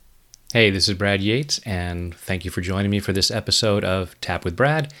Hey, this is Brad Yates, and thank you for joining me for this episode of Tap with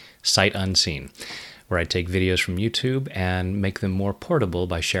Brad, Sight Unseen, where I take videos from YouTube and make them more portable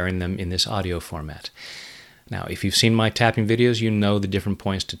by sharing them in this audio format. Now, if you've seen my tapping videos, you know the different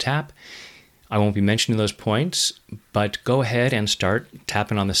points to tap. I won't be mentioning those points, but go ahead and start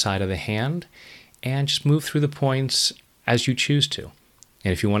tapping on the side of the hand and just move through the points as you choose to.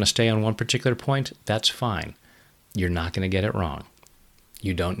 And if you want to stay on one particular point, that's fine. You're not going to get it wrong.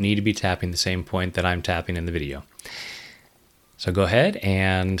 You don't need to be tapping the same point that I'm tapping in the video. So go ahead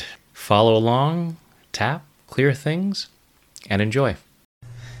and follow along, tap, clear things, and enjoy.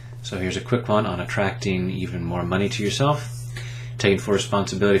 So here's a quick one on attracting even more money to yourself, taking full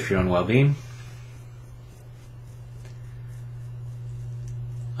responsibility for your own well-being.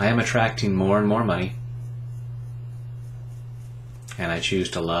 I am attracting more and more money, and I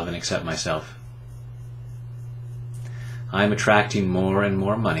choose to love and accept myself. I am attracting more and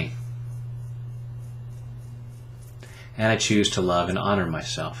more money, and I choose to love and honor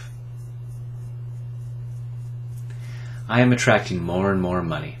myself. I am attracting more and more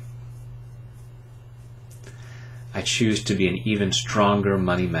money. I choose to be an even stronger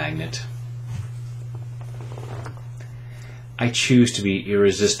money magnet. I choose to be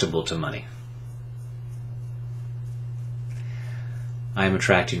irresistible to money. I am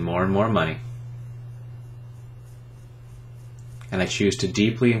attracting more and more money, and I choose to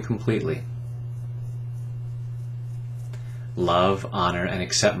deeply and completely love, honor, and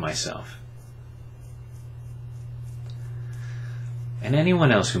accept myself and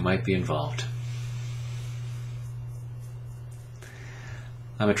anyone else who might be involved.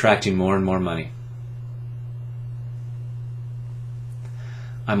 I'm attracting more and more money.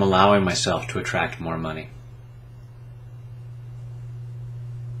 I'm allowing myself to attract more money.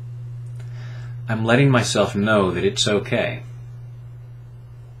 I'm letting myself know that it's okay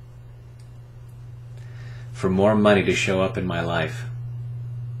for more money to show up in my life.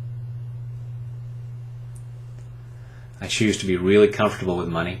 I choose to be really comfortable with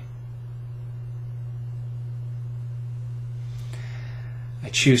money. I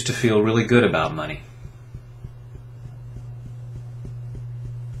choose to feel really good about money.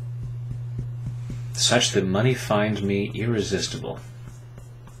 Such that money finds me irresistible.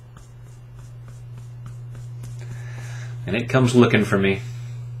 And it comes looking for me.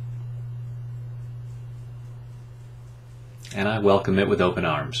 And I welcome it with open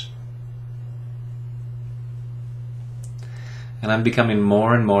arms. And I'm becoming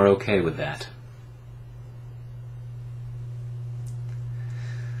more and more okay with that.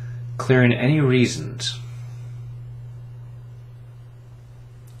 Clearing any reasons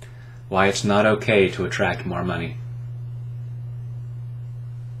why it's not okay to attract more money.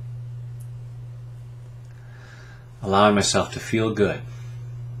 Allowing myself to feel good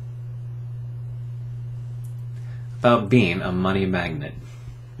about being a money magnet.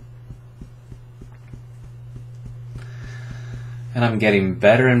 And I'm getting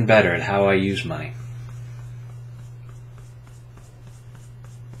better and better at how I use money.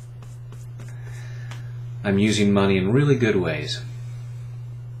 I'm using money in really good ways.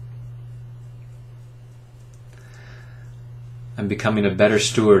 I'm becoming a better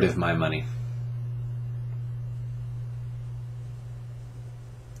steward of my money.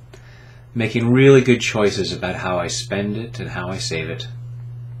 Making really good choices about how I spend it and how I save it.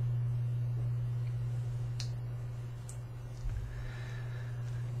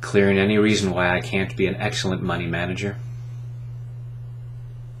 Clearing any reason why I can't be an excellent money manager,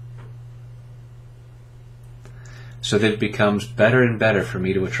 so that it becomes better and better for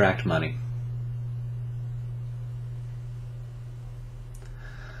me to attract money.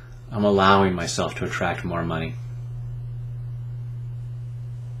 I'm allowing myself to attract more money.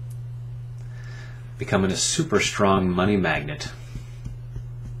 Becoming a super strong money magnet.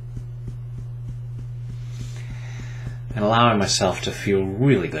 And allowing myself to feel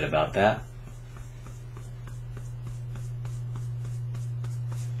really good about that.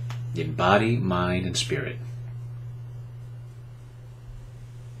 In body, mind, and spirit.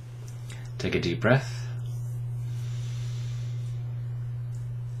 Take a deep breath.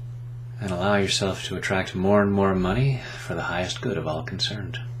 And allow yourself to attract more and more money for the highest good of all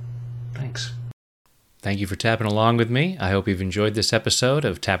concerned. Thanks. Thank you for tapping along with me. I hope you've enjoyed this episode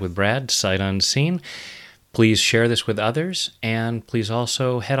of Tap with Brad, Sight Unseen. Please share this with others, and please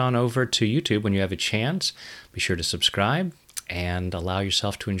also head on over to YouTube when you have a chance. Be sure to subscribe and allow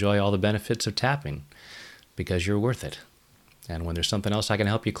yourself to enjoy all the benefits of tapping, because you're worth it. And when there's something else I can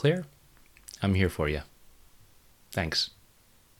help you clear, I'm here for you. Thanks.